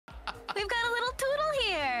we've got a little Toodle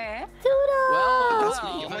here. Toodle! Well, That's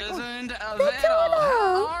me. President Vedal,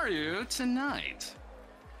 how are you tonight?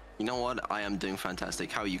 You know what? I am doing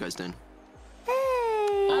fantastic. How are you guys doing?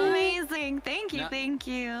 Hey! Amazing. Thank you, thank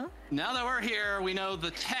you. Now that we're here, we know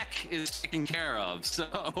the tech is taken care of, so...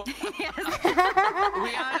 Yes.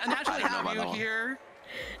 We naturally have you here.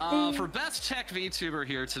 For Best Tech VTuber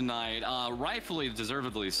here tonight, rightfully,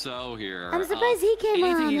 deservedly so here. I'm surprised he came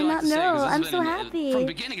on and not no. I'm so happy. From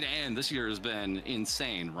beginning to end, this year has been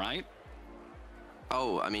insane, right?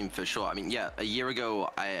 Oh, I mean, for sure. I mean, yeah, a year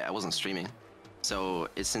ago, I wasn't streaming. So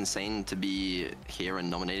it's insane to be here and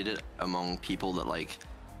nominated among people that, like,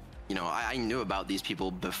 you know, I knew about these people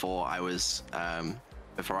before I was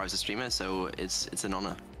a streamer. So it's an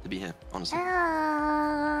honor to be here, honestly.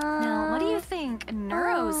 Now, what do you think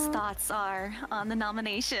Neuro's thoughts are on the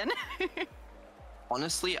nomination?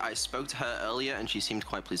 Honestly, I spoke to her earlier and she seemed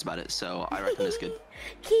quite pleased about it, so I reckon it's good.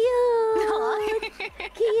 Cute!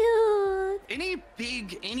 Cute!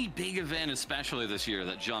 Any big event, especially this year,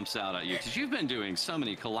 that jumps out at you? Because you've been doing so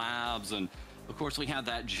many collabs, and of course we had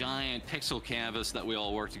that giant pixel canvas that we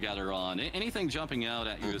all worked together on. Anything jumping out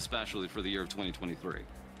at you, especially for the year of 2023?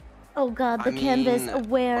 Oh god, the canvas,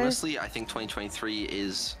 aware. Honestly, I think 2023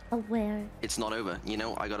 is... Aware. It's not over. You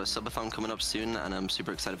know, I got a subathon coming up soon, and I'm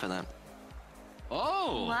super excited for that.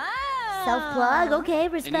 Oh! Wow! Self-plug, okay,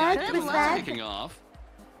 respect, respect. Kicking off.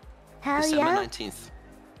 Hell December yeah. 19th.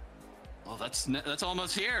 Oh, that's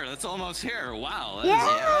almost here. That's almost here. Wow, yeah.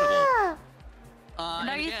 Is incredible. And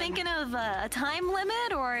are you thinking of a time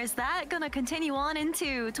limit, or is that gonna continue on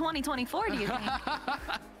into 2024, do you think?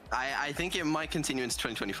 I think it might continue into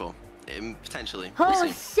 2024. Potentially. Oh,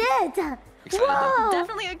 we'll shit! Whoa!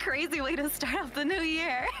 Definitely a crazy way to start off the new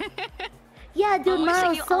year. Yeah, dude,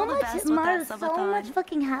 Maro, so much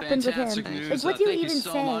fucking happened with him. News. Like, what do you thank even you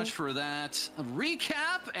so say? much for that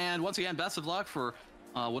recap, and once again, best of luck for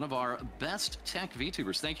one of our best tech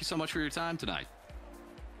VTubers. Thank you so much for your time tonight.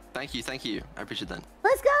 Thank you, thank you. I appreciate that.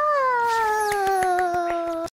 Let's go!